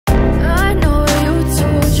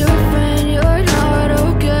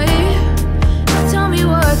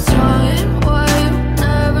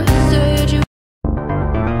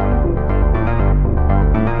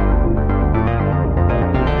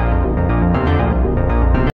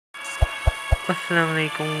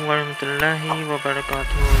अस्सलाम-ओ-अलैकुम वरहमतुल्लाहि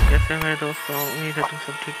वबरकातुहू। कैसे हैं मेरे दोस्तों, उम्मीद है तुम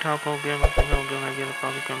सब ठीक ठाक हो गया, मैं भी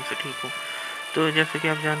अल्लाह के करम से ठीक हूँ। तो जैसे कि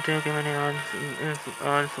आप जानते हो कि मैंने आज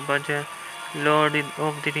सुबह जो है लॉर्ड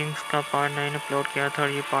ऑफ द रिंग्स का पार्ट 9 अपलोड किया था और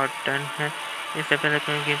ये पार्ट 10 है। इससे पहले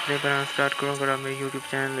कि मैं गेम प्ले बनाना स्टार्ट करूँ, अगर आप मेरे यूट्यूब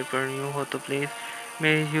चैनल पर न्यू हो तो प्लीज़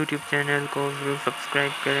मेरे यूट्यूब चैनल को ज़रूर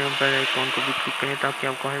सब्सक्राइब करें और बेल आइकॉन को भी क्लिक करें ताकि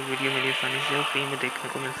आपको हर वीडियो मेरी आसानी से फ्री में देखने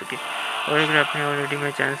को मिल सके। और अगर आपने ऑलरेडी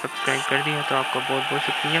मेरा चैनल सब्सक्राइब कर दिया तो आपका बहुत बहुत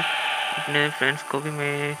शुक्रिया। अपने फ्रेंड्स को भी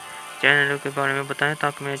मेरे चैनलों के बारे में बताएं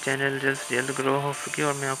ताकि मेरा चैनल जल्द से जल्द ग्रो हो सके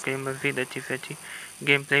और मैं आपके लिए मज़ीद अच्छी से अच्छी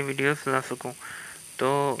गेम प्ले वीडियोस ला सकूं। तो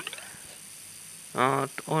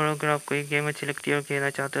और अगर आपको ये गेम अच्छी लगती है और खेलना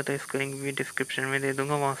चाहते हो तो इसका लिंक भी डिस्क्रिप्शन में दे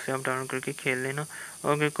दूँगा, वहाँ से आप डाउनलोड करके खेल लेना।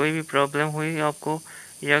 और अगर कोई भी प्रॉब्लम हुई आपको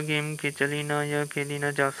या गेम की चली ना या खेली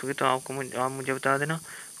ना जा सके तो आप मुझे बता देना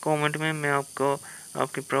कमेंट में, मैं आपको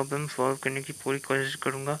आपकी प्रॉब्लम सॉल्व करने की पूरी कोशिश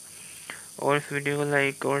करूँगा। और इस वीडियो को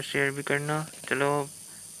लाइक और शेयर भी करना। चलो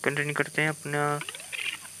कंटिन्यू करते हैं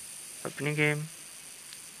अपनी गेम।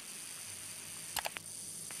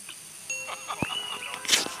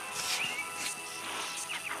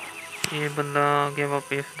 ये बंदा आ गया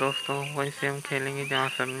वापस दोस्तों, वहीं से हम खेलेंगे जहाँ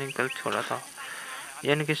से हमने कल छोड़ा था,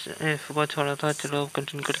 यानी कि सुबह छोड़ा था। चलो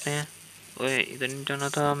कंटिन्यू करते हैं। ओए इधर नहीं जाना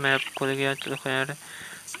था, मैप खुल गया। चलो खैर,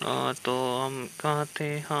 तो हम कहाँ थे?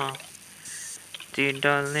 हाँ, चीट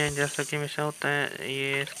डालने जैसा कि हमेशा होता है।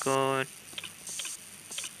 ये इसको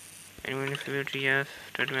invisibility yes,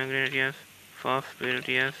 stud magnet yes, fast speed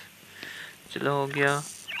yes. चलो हो गया,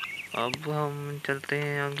 अब हम चलते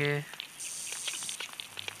हैं आगे।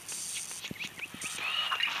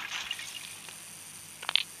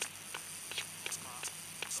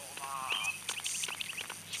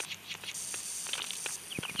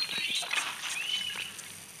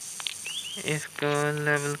 इसका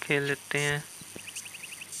लेवल खेल लेते हैं।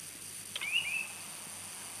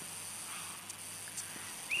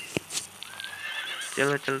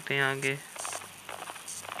 चलो चलते हैं आगे।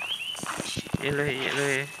 ये लो ये लो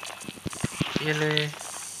ये लो,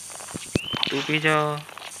 तू भी जा।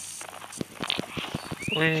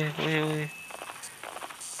 ओए ओए ओए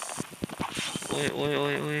ओए ओए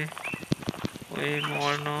ओए ओए ओए,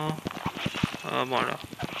 मारना। मारा।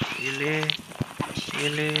 ये ले ये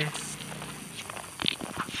ले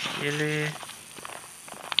ये ले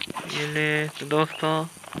ये ले। तो दोस्तों,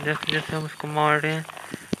 जैसे जैसे हम इसको मार रहे हैं,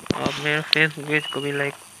 आप मेरे फेसबुक पेज को भी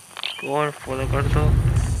लाइक और फॉलो कर दो।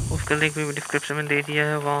 उसका लिंक भी डिस्क्रिप्शन में दे दिया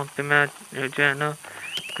है, वहाँ पे मैं जो है ना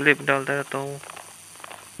क्लिप डालता रहता हूँ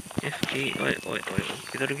इसकी। ओए ओए ओए,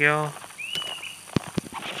 किधर गया?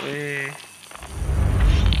 ओए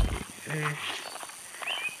ओए,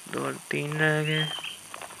 2-3 रह गए।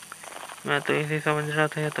 मैं तो इसे समझ रहा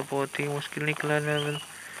था, ये तो बहुत ही मुश्किल निकला लेवल,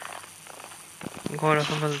 घोड़ा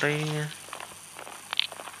संभलता ही नहीं है।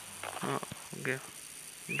 हाँ, गया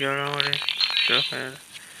 11 हमारे। चलो खैर,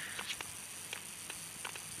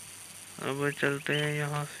 अब चलते हैं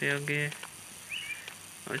यहाँ से आगे।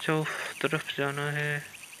 अच्छा, उस तरफ जाना है,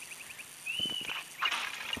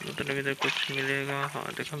 मतलब इधर कुछ मिलेगा। हाँ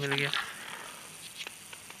देखो, मिल गया।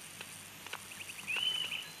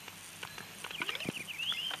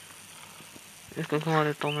 इसको घुमा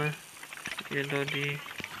देता हूँ मैं। ये लो जी,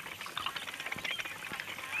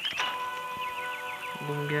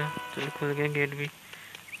 घूम गया। चलो खुल गया गेट भी।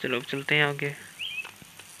 चलो अब चलते हैं आगे।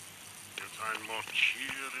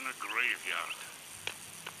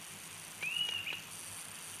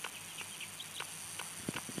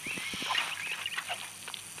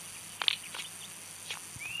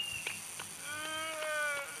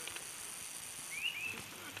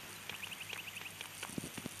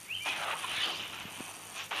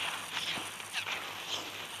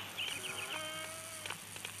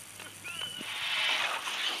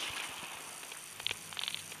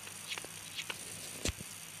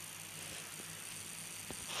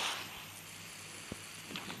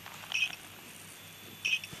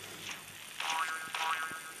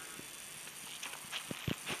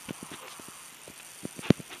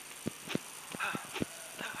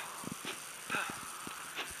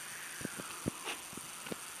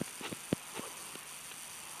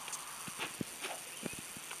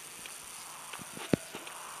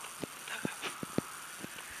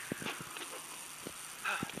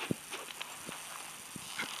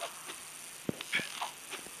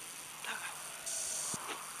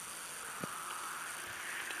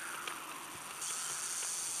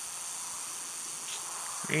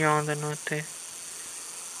 यहाँ देना थे,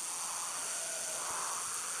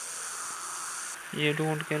 ये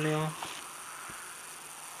ढूंढ के ले आओ।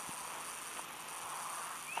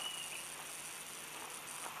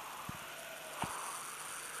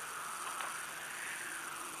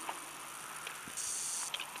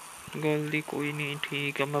 गलती कोई नहीं,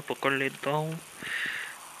 ठीक है मैं पकड़ लेता हूँ,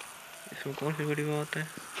 इसमें कौन सी बड़ी बात है।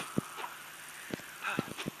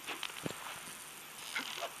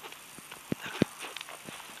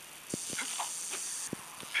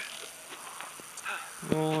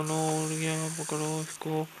 ओ नो, उड़ गया, पकड़ो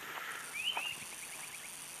इसको।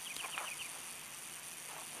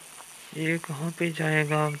 ये कहाँ पे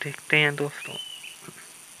जाएगा आप देखते हैं दोस्तों।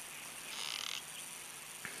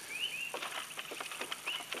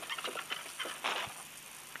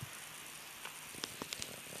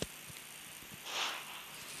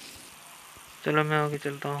 चलो मैं आगे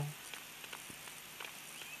चलता हूँ।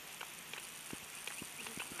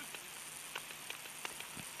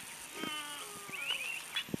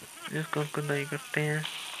 इसको खुदाई करते हैं,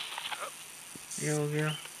 ये हो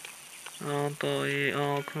गया। हाँ तो ये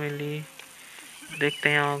आँख में ली, देखते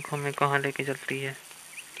हैं आँख हमें कहाँ लेके चलती है।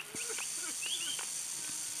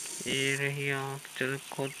 ये रही आँख, चल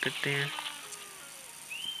खोद देते हैं।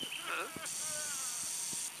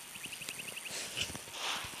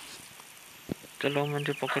 चलो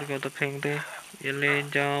मुझे पकड़ के उधर फेंक दे, ये ले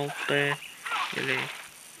जाओ ऊपर, ये ले।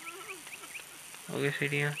 हो गई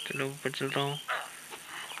सीढ़ियाँ, चलो ऊपर चलता हूँ।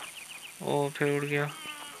 ओ फिर उड़ गया,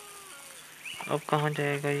 अब कहाँ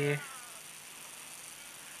जाएगा ये।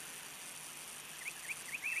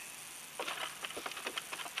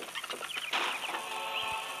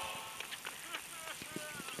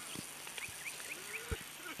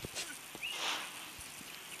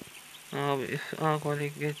 अब इस आँख वाले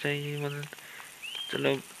के चाहिए मदद।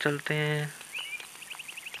 चलो चलते हैं,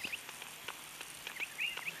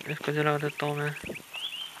 इसको जला देता हूँ मैं।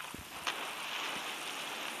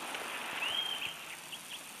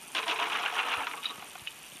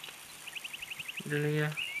 जल गया,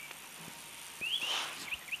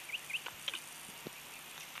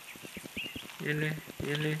 ये ले,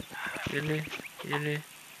 ये ले, ये ले, ये ले।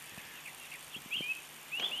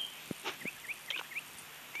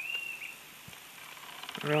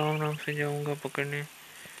 आराम आराम से जाऊंगा पकड़ने,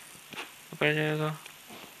 पकड़ जाएगा,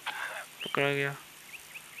 पकड़ा गया।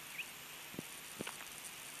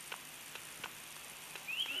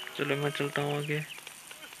 चलो मैं चलता हूँ आगे।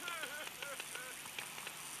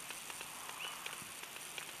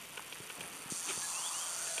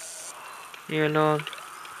 ये लो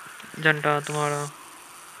झंडा तुम्हारा।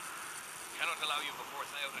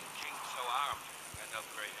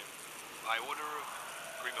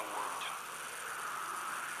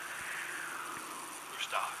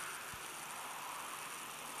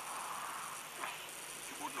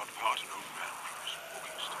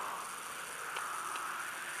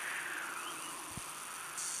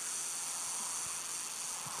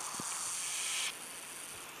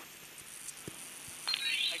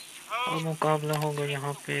 और मुकाबला होगा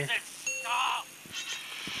यहाँ पे। ये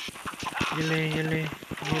ले, ये ले,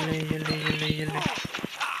 ये ले, ये ले, ये ले, ये ले,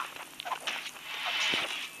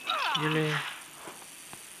 ये ले।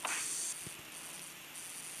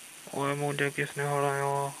 ओए मुझे किसने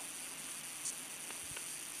हराया।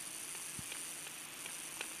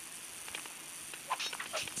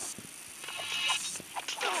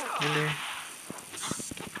 ये ले,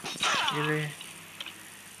 ये ले।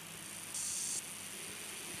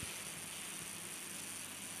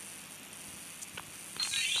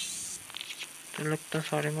 तो लगता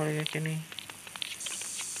सारे मर गए कि नहीं।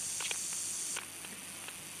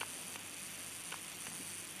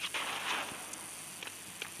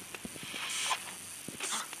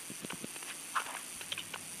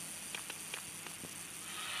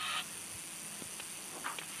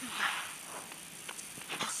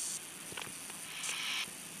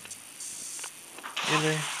 ये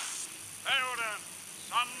ले,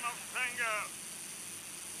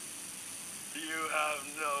 You have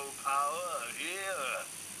no power here,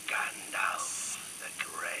 Gandalf the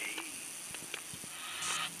Grey.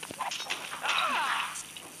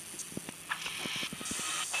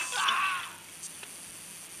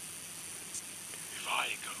 If I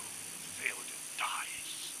go, Theoden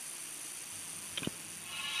dies.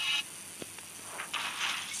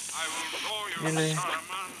 I will roar you ये ले,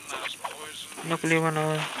 Saruman as poison. नकली बना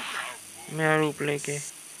मेरा रूप लेके।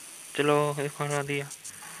 चलो इसको हरा दिया।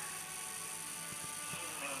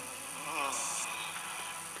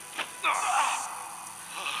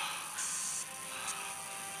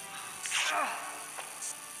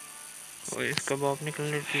 और इसका बाप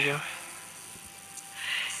निकलने दिया।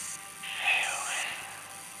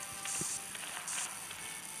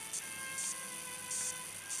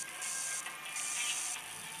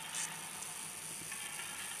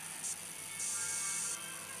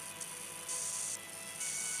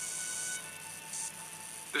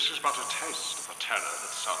 This is but a taste of the terror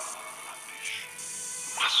that Saruman will unleash.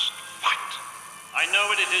 You must I know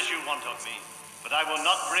what it is you want of me, but I will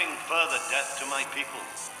not bring further death to my people.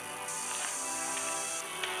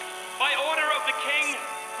 By order of the king,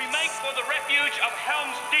 we make for the refuge of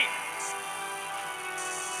Helm's Deep.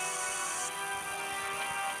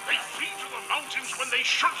 They flee to the mountains when they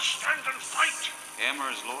should stand and fight.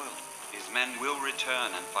 Emmer is loyal. His men will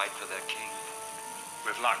return and fight for their king.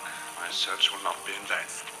 With luck, my search will not be in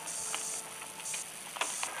vain.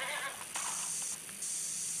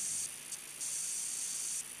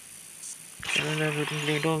 चलो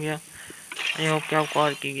complete हो गया। I hope कि आपको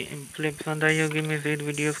आज की game play पसंद आई होगी। मज़ीद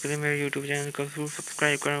वीडियोस के लिए मेरे यूट्यूब चैनल को जरूर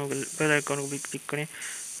सब्सक्राइब करें, बेल आइकन को भी क्लिक करें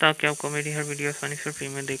ताकि आपको मेरी हर वीडियो आसानी से फ्री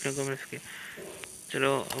में देखने को मिल सके।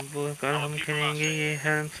 चलो अब कल हम खेलेंगे ये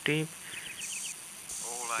हेल्म्स डीप,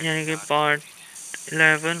 यानी कि पार्ट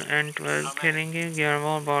 11 एंड 12 खेलेंगे।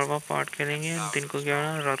 11वां और 12वां पार्ट खेलेंगे, दिन को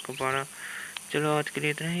 11 रात को 12। चलो आज के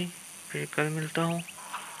लिए इतना ही, फिर कल मिलता हूँ।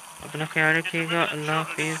 अपना ख्याल रखिएगा। अल्लाह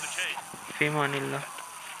हाफिज़, फ़ी अमानिल्लाह।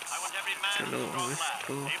 चलो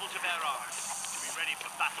इसको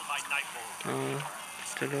हाँ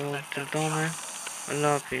चलो चलता हूँ मैं।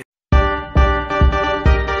 अल्लाह हाफिज़।